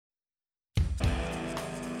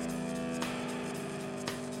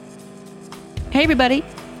Hey, everybody.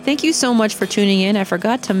 Thank you so much for tuning in. I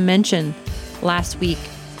forgot to mention last week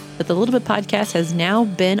that the Little Bit Podcast has now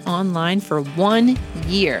been online for 1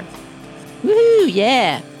 year. Woohoo!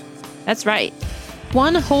 Yeah, that's right.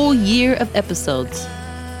 1 whole year of episodes.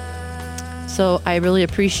 So I really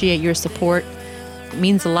appreciate your support. It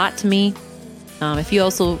means a lot to me. If you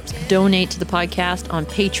also donate to the podcast on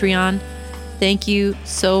Patreon, thank you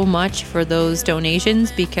so much for those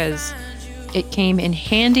donations because it came in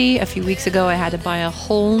handy. A few weeks ago, I had to buy a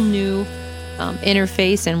whole new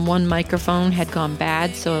interface and one microphone had gone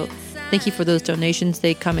bad. So thank you for those donations.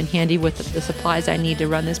 They come in handy with the supplies I need to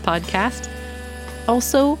run this podcast.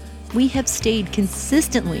 Also, we have stayed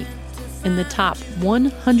consistently in the top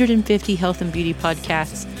 150 health and beauty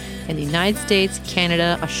podcasts in the United States,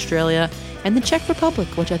 Canada, Australia, and the Czech Republic,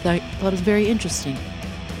 which I thought was very interesting.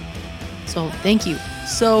 So thank you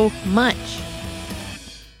so much.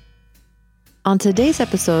 On today's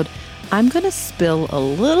episode, I'm going to spill a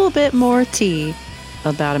little bit more tea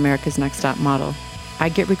about America's Next Top Model. I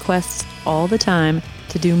get requests all the time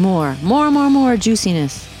to do more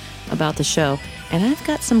juiciness about the show. And I've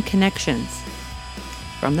got some connections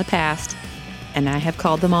from the past, and I have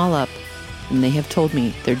called them all up. And they have told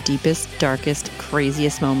me their deepest, darkest,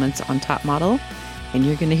 craziest moments on Top Model. And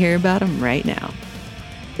you're going to hear about them right now.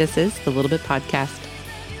 This is the Little Bit Podcast.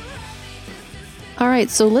 All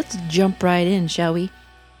right, so let's jump right in, shall we?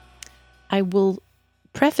 I will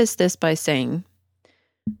preface this by saying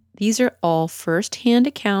these are all first-hand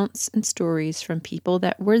accounts and stories from people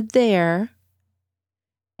that were there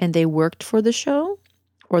and they worked for the show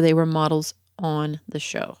or they were models on the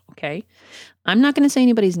show, okay? I'm not going to say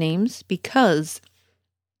anybody's names because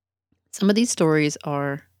some of these stories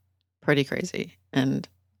are pretty crazy and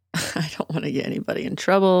I don't want to get anybody in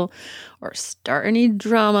trouble or start any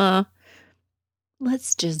drama.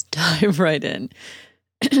 Let's just dive right in.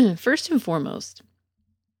 First and foremost,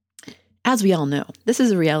 as we all know, this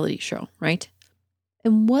is a reality show, right?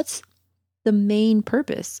 And what's the main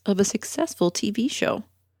purpose of a successful TV show?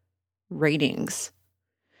 Ratings.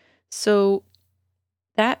 So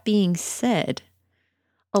that being said,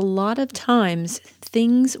 a lot of times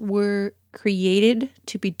things were created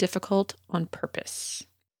to be difficult on purpose.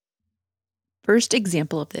 First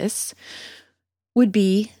example of this would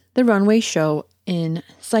be the runway show in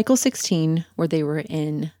cycle 16, where they were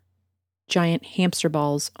in giant hamster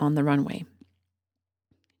balls on the runway.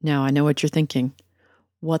 Now, I know what you're thinking.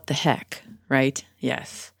 What the heck, right?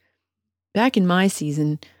 Yes. Back in my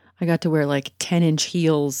season, I got to wear like 10-inch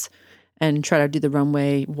heels and try to do the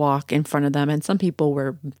runway walk in front of them. And some people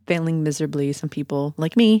were failing miserably. Some people,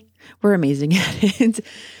 like me, were amazing at it.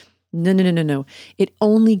 No. It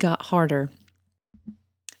only got harder.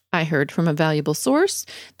 I heard from a valuable source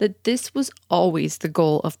that this was always the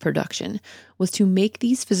goal of production, was to make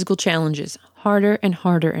these physical challenges harder and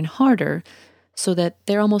harder and harder so that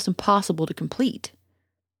they're almost impossible to complete.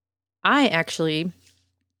 I actually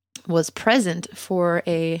was present for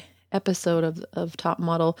a episode of Top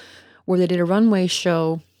Model where they did a runway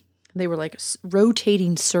show. They were like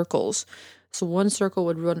rotating circles. So one circle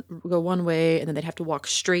would go one way and then they'd have to walk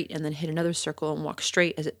straight and then hit another circle and walk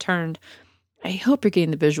straight as it turned. I hope you're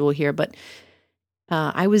getting the visual here, but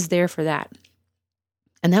I was there for that.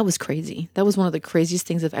 And that was crazy. That was one of the craziest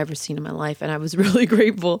things I've ever seen in my life. And I was really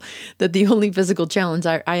grateful that the only physical challenge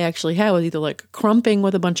I actually had was either like crumping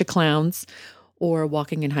with a bunch of clowns or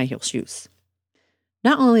walking in high heel shoes.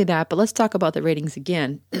 Not only that, but let's talk about the ratings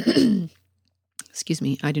again. Excuse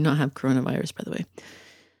me. I do not have coronavirus, by the way.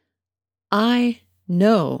 I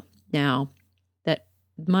know now that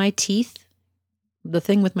my teeth, the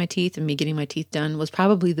thing with my teeth and me getting my teeth done was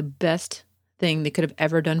probably the best thing they could have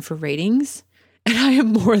ever done for ratings. And I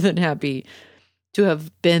am more than happy to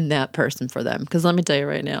have been that person for them. Because let me tell you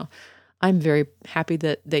right now, I'm very happy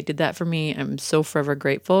that they did that for me. I'm so forever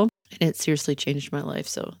grateful. And it seriously changed my life.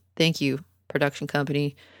 So thank you, production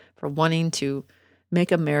company, for wanting to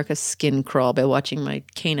make America's skin crawl by watching my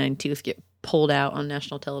canine tooth get pulled out on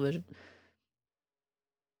national television.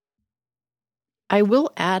 I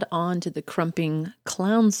will add on to the crumping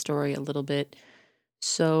clown story a little bit.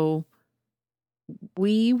 So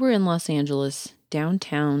we were in Los Angeles,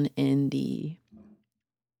 downtown in the,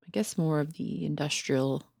 I guess more of the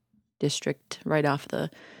industrial district, right off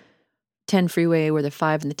the 10 freeway where the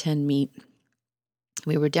 5 and the 10 meet.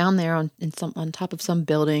 We were down there on top of some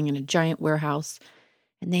building in a giant warehouse,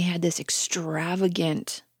 and they had this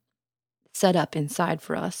extravagant setup inside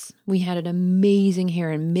for us. We had an amazing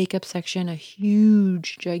hair and makeup section, a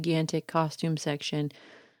huge, gigantic costume section.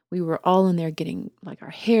 We were all in there getting like our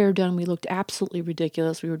hair done. We looked absolutely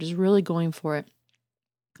ridiculous. We were just really going for it.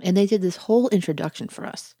 And they did this whole introduction for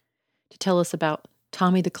us to tell us about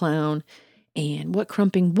Tommy the Clown and what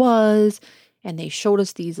crumping was. And they showed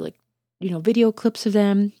us these video clips of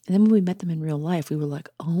them. And then when we met them in real life, we were like,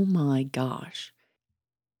 oh my gosh.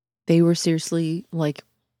 They were seriously like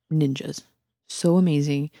ninjas. So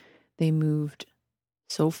amazing. They moved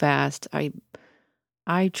so fast.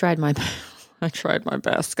 I tried my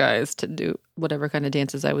best, guys, to do whatever kind of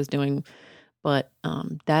dances I was doing. But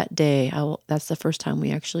that day, that's the first time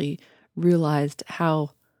we actually realized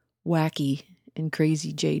how wacky and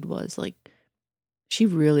crazy Jade was. Like, she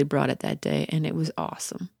really brought it that day, and it was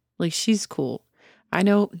awesome. Like, she's cool. I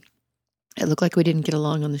know it looked like we didn't get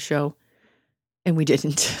along on the show, and we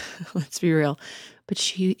didn't. Let's be real. But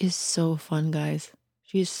she is so fun, guys.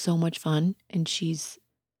 She is so much fun, and she's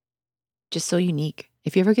just so unique.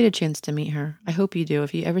 If you ever get a chance to meet her, I hope you do.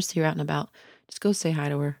 If you ever see her out and about, just go say hi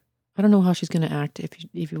to her. I don't know how she's going to act if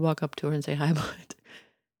you walk up to her and say hi, but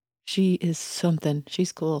she is something.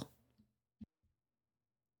 She's cool.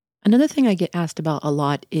 Another thing I get asked about a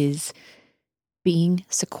lot is being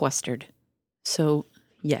sequestered. So,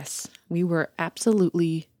 yes, we were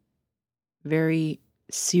absolutely very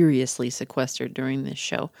seriously sequestered during this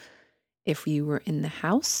show. If you were in the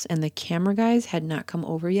house and the camera guys had not come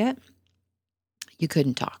over yet, you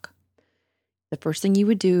couldn't talk. The first thing you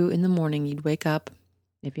would do in the morning, you'd wake up.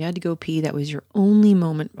 If you had to go pee, that was your only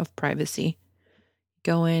moment of privacy.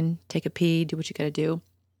 Go in, take a pee, do what you got to do.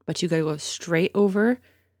 But you got to go straight over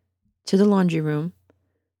to the laundry room.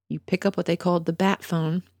 You pick up what they called the bat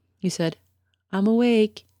phone. You said, I'm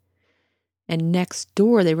awake. And next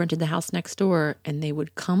door, they rented the house next door, and they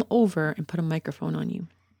would come over and put a microphone on you.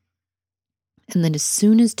 And then as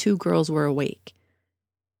soon as two girls were awake,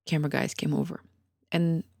 camera guys came over.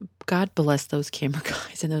 And God bless those camera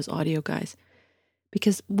guys and those audio guys,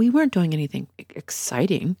 because we weren't doing anything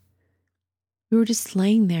exciting. We were just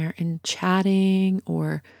laying there and chatting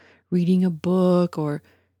or reading a book or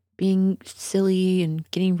being silly and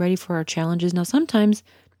getting ready for our challenges. Now, sometimes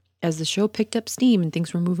as the show picked up steam and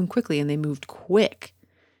things were moving quickly, and they moved quick,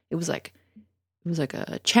 it was like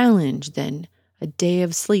a challenge, then a day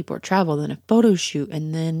of sleep or travel, then a photo shoot,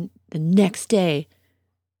 and then the next day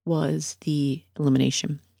was the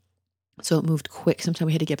elimination. So it moved quick. Sometimes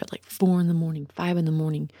we had to get up at like 4 a.m, 5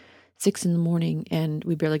 a.m, 6 a.m, and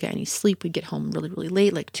we barely got any sleep. We'd get home really, really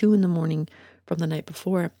late, like 2 a.m. from the night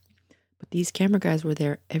before. But these camera guys were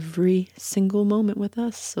there every single moment with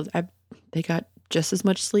us. So they got just as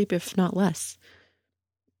much sleep, if not less.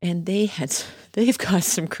 And they've got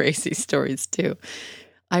some crazy stories too.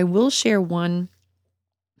 I will share one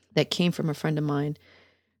that came from a friend of mine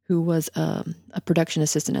who was a production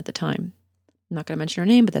assistant at the time. I'm not going to mention her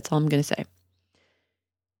name, but that's all I'm going to say.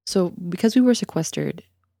 So because we were sequestered,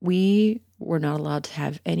 we were not allowed to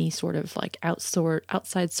have any sort of like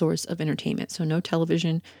outside source of entertainment. So no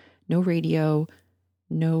television, no radio,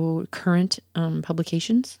 no current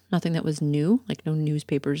publications, nothing that was new, like no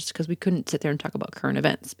newspapers, because we couldn't sit there and talk about current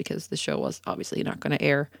events because the show was obviously not going to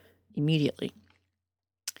air immediately.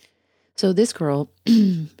 So this girl,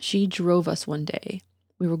 she drove us one day.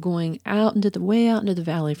 We were going way out into the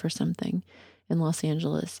valley for something in Los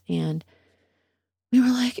Angeles. And we were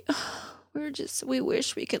like, oh, we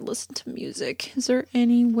wish we could listen to music. Is there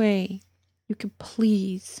any way you could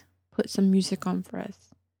please put some music on for us?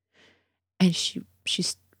 And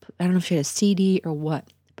she's, I don't know if she had a CD or what,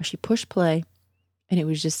 but she pushed play, and it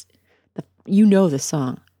was just, the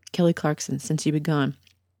song, Kelly Clarkson, Since You've Been Gone.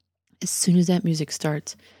 As soon as that music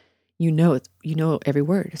starts, you know every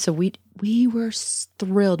word. So we were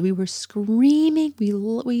thrilled. We were screaming. We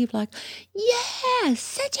like, yes,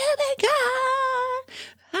 Since You've Been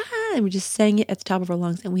Gone. And we just sang it at the top of our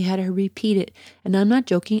lungs, and we had her repeat it. And I'm not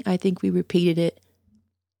joking. I think we repeated it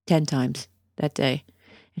 10 times that day.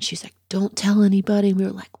 And she's like, don't tell anybody. And we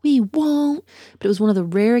were like, we won't. But it was one of the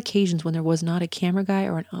rare occasions when there was not a camera guy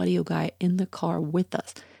or an audio guy in the car with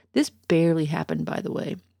us. This barely happened, by the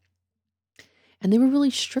way. And they were really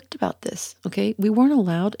strict about this, okay? We weren't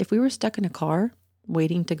allowed, if we were stuck in a car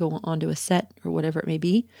waiting to go onto a set or whatever it may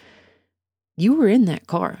be, you were in that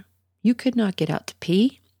car. You could not get out to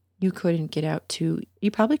pee. You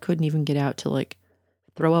probably couldn't even get out to like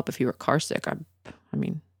throw up if you were car sick.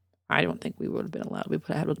 I don't think we would have been allowed. We would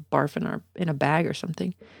have had to barf in a bag or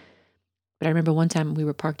something. But I remember one time we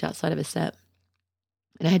were parked outside of a set,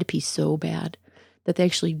 and I had to pee so bad that they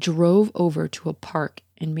actually drove over to a park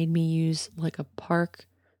and made me use like a park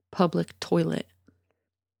public toilet.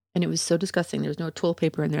 And it was so disgusting. There was no toilet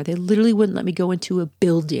paper in there. They literally wouldn't let me go into a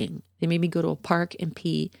building. They made me go to a park and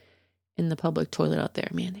pee in the public toilet out there.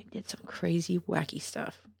 Man, they did some crazy, wacky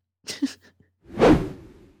stuff.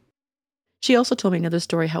 She also told me another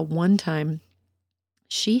story how one time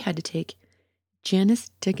she had to take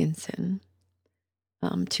Janice Dickinson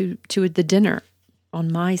to the dinner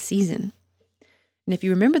on my season. And if you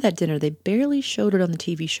remember that dinner, they barely showed it on the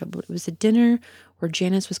TV show, but it was a dinner where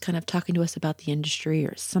Janice was kind of talking to us about the industry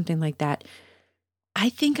or something like that. I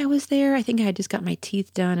think I was there. I think I had just got my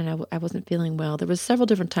teeth done and I wasn't feeling well. There was several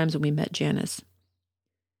different times when we met Janice.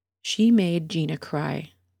 She made Gina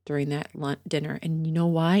cry during that dinner. And you know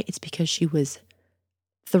why? It's because she was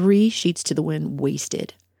 3 sheets to the wind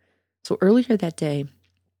wasted. So earlier that day,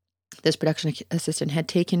 this production assistant had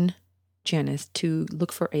taken Janice to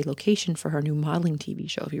look for a location for her new modeling TV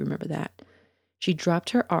show, if you remember that. She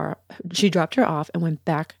dropped her off and went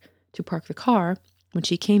back to park the car. When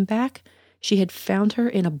she came back, she had found her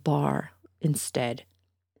in a bar instead.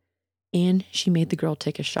 And she made the girl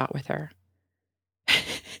take a shot with her.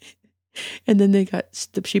 And then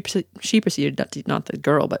she proceeded, not the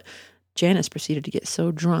girl, but Janice proceeded to get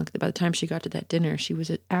so drunk that by the time she got to that dinner, she was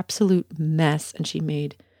an absolute mess, and she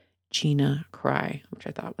made Gina cry, which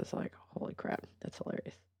I thought was like, holy crap, that's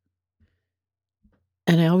hilarious.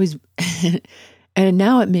 And I always, and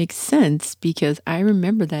now it makes sense because I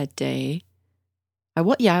remember that day.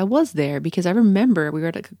 I was there because I remember we were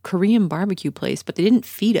at a Korean barbecue place, but they didn't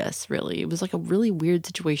feed us really. It was like a really weird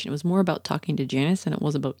situation. It was more about talking to Janice than it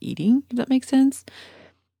was about eating, if that makes sense.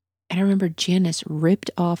 And I remember Janice ripped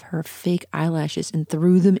off her fake eyelashes and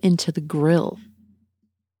threw them into the grill.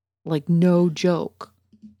 Like, no joke.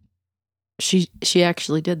 She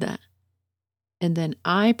actually did that. And then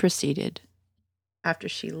I proceeded, after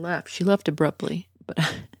she left abruptly, but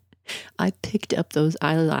I picked up those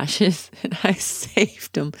eyelashes and I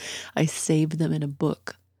saved them. I saved them in a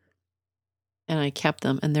book. And I kept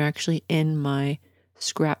them, and they're actually in my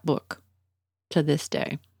scrapbook to this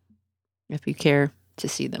day. If you care to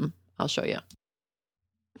see them, I'll show you.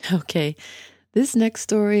 Okay, this next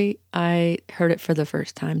story, I heard it for the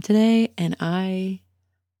first time today, and I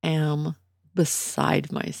am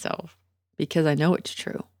beside myself because I know it's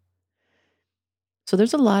true. So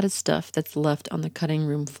there's a lot of stuff that's left on the cutting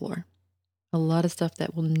room floor. A lot of stuff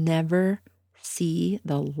that will never see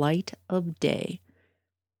the light of day.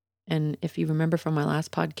 And if you remember from my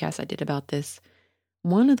last podcast I did about this,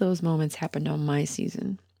 one of those moments happened on my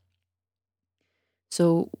season.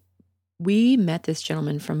 So we met this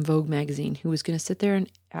gentleman from Vogue magazine who was going to sit there and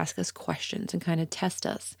ask us questions and kind of test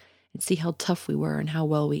us and see how tough we were and how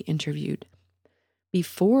well we interviewed.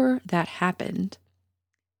 Before that happened,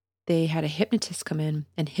 they had a hypnotist come in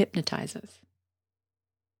and hypnotize us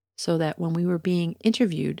so that when we were being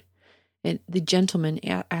interviewed, the gentleman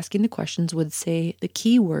asking the questions would say the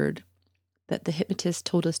key word that the hypnotist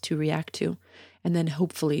told us to react to, and then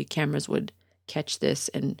hopefully cameras would catch this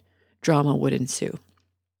and drama would ensue.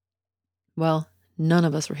 Well, none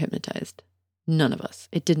of us were hypnotized. None of us.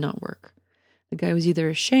 It did not work. The guy was either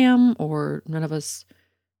a sham or none of us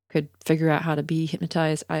could figure out how to be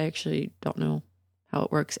hypnotized. I actually don't know how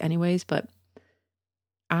it works anyways, but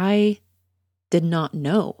I did not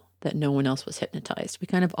know that no one else was hypnotized. We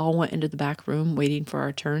kind of all went into the back room waiting for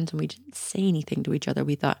our turns, and we didn't say anything to each other.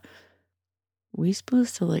 We thought, we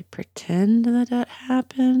supposed to like pretend that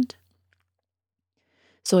happened?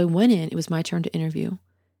 So I went in, it was my turn to interview,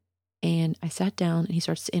 and I sat down and he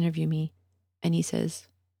starts to interview me, and he says,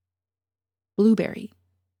 blueberry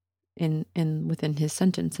in within his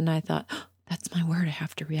sentence. And I thought, oh, that's my word I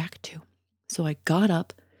have to react to. So I got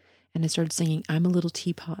up and I started singing, I'm a little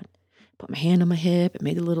teapot. Put my hand on my hip, it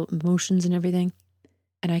made the little motions and everything.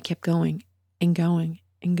 And I kept going and going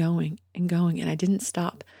and going and going. And I didn't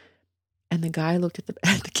stop. And the guy looked at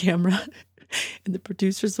the camera and the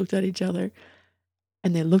producers looked at each other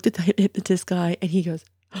and they looked at the hypnotist guy and he goes,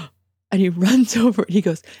 oh, and he runs over and he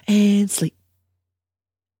goes, and sleep.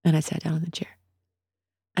 And I sat down in the chair.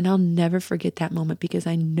 And I'll never forget that moment because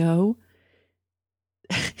I know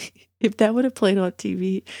if that would have played on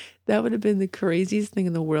TV, that would have been the craziest thing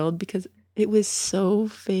in the world because it was so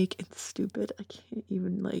fake and stupid. I can't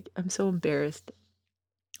even I'm so embarrassed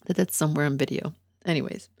that that's somewhere on video.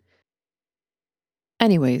 Anyways,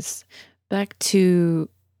 back to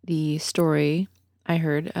the story I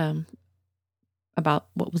heard about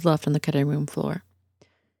what was left on the cutting room floor.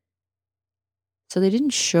 So they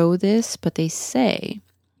didn't show this, but they say,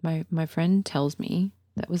 my friend tells me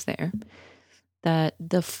that was there, that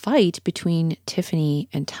the fight between Tiffany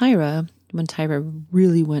and Tyra, when Tyra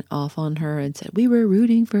really went off on her and said, we were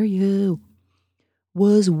rooting for you,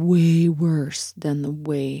 was way worse than the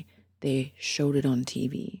way they showed it on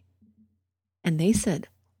TV. And they said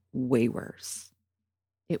way worse.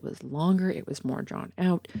 It was longer. It was more drawn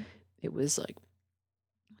out. It was like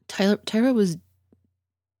Tyra was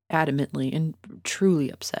adamantly and truly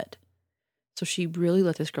upset. So she really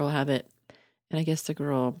let this girl have it. And I guess the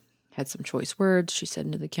girl had some choice words she said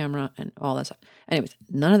into the camera and all that stuff. Anyways,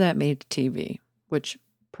 none of that made it to TV, which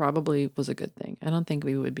probably was a good thing. I don't think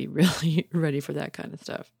we would be really ready for that kind of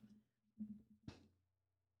stuff.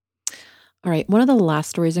 All right, one of the last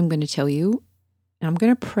stories I'm going to tell you, and I'm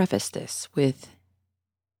going to preface this with,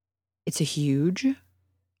 I'm just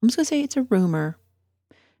going to say it's a rumor,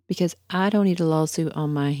 because I don't need a lawsuit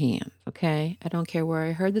on my hands, okay? I don't care where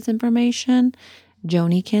I heard this information.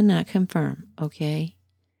 Joni cannot confirm, okay?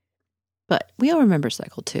 But we all remember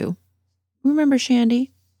Cycle 2. Remember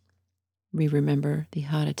Shandy? We remember the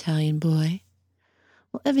hot Italian boy.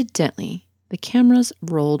 Well, evidently, the cameras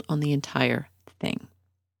rolled on the entire thing.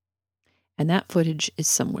 And that footage is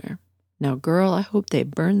somewhere. Now, girl, I hope they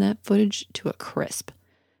burn that footage to a crisp.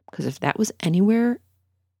 Because if that was anywhere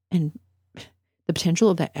and the potential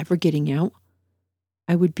of that ever getting out,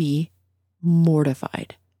 I would be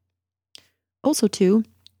mortified. Also, too,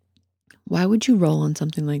 why would you roll on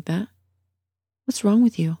something like that? What's wrong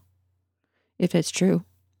with you? If it's true,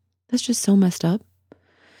 that's just so messed up.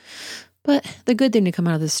 But the good thing to come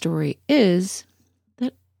out of this story is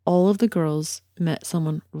that all of the girls met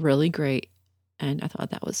someone really great, and I thought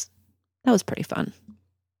that was pretty fun.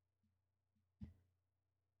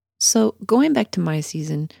 So going back to my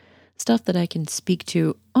season, stuff that I can speak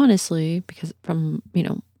to honestly, because from,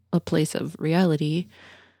 a place of reality,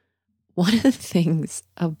 one of the things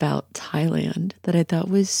about Thailand that I thought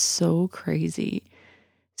was so crazy.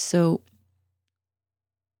 So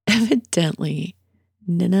evidently,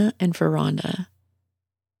 Nina and Veranda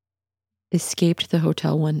escaped the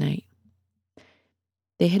hotel one night.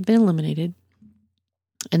 They had been eliminated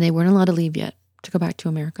and they weren't allowed to leave yet to go back to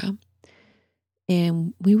America.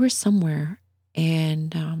 And we were somewhere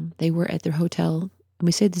and they were at their hotel. And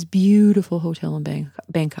we stayed at this beautiful hotel in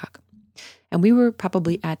Bangkok. And we were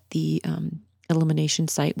probably at the elimination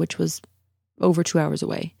site, which was over 2 hours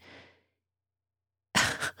away.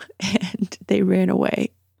 And they ran away.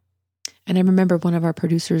 And I remember one of our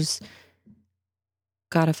producers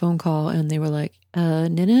got a phone call and they were like,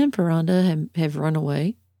 Nina and Veranda have run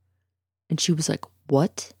away. And she was like,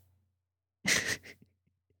 what?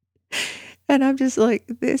 And I'm just like,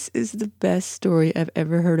 this is the best story I've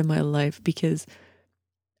ever heard in my life, because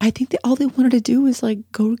I think that all they wanted to do was like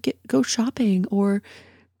go shopping or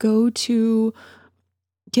go to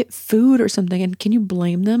get food or something. And can you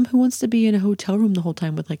blame them? Who wants to be in a hotel room the whole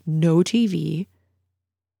time with like no TV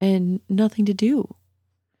and nothing to do?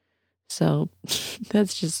 So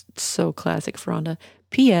that's just so classic Veranda.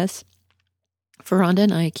 P.S. Veranda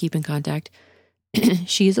and I keep in contact.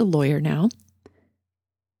 She is a lawyer now.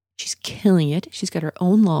 She's killing it. She's got her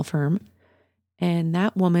own law firm. And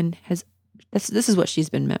that woman this is what she's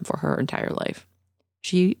been meant for her entire life.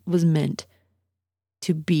 She was meant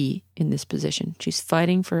to be in this position. She's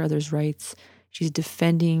fighting for others' rights. She's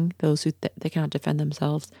defending those who they cannot defend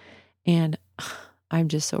themselves. And I'm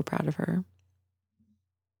just so proud of her.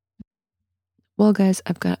 Well, guys,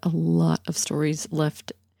 I've got a lot of stories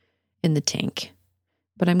left in the tank,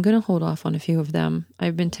 but I'm going to hold off on a few of them.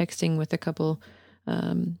 I've been texting with a couple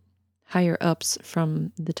higher ups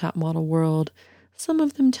from the top model world, some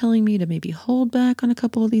of them telling me to maybe hold back on a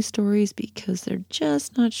couple of these stories because they're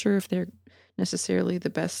just not sure if they're necessarily the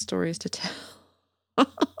best stories to tell.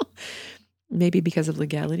 Maybe because of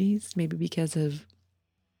legalities, maybe because of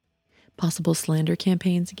possible slander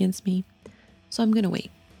campaigns against me. So I'm going to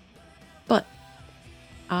wait. But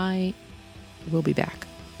I will be back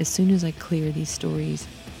as soon as I clear these stories.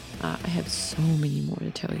 I have so many more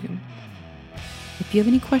to tell you. If you have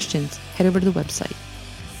any questions, head over to the website,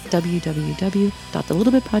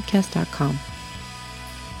 www.thelittlebitpodcast.com.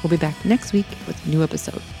 We'll be back next week with a new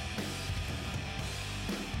episode.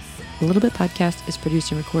 The Little Bit Podcast is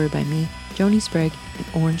produced and recorded by me, Joni Sprague, in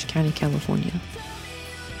Orange County, California.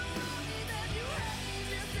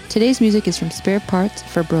 Today's music is from Spare Parts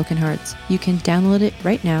for Broken Hearts. You can download it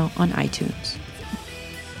right now on iTunes.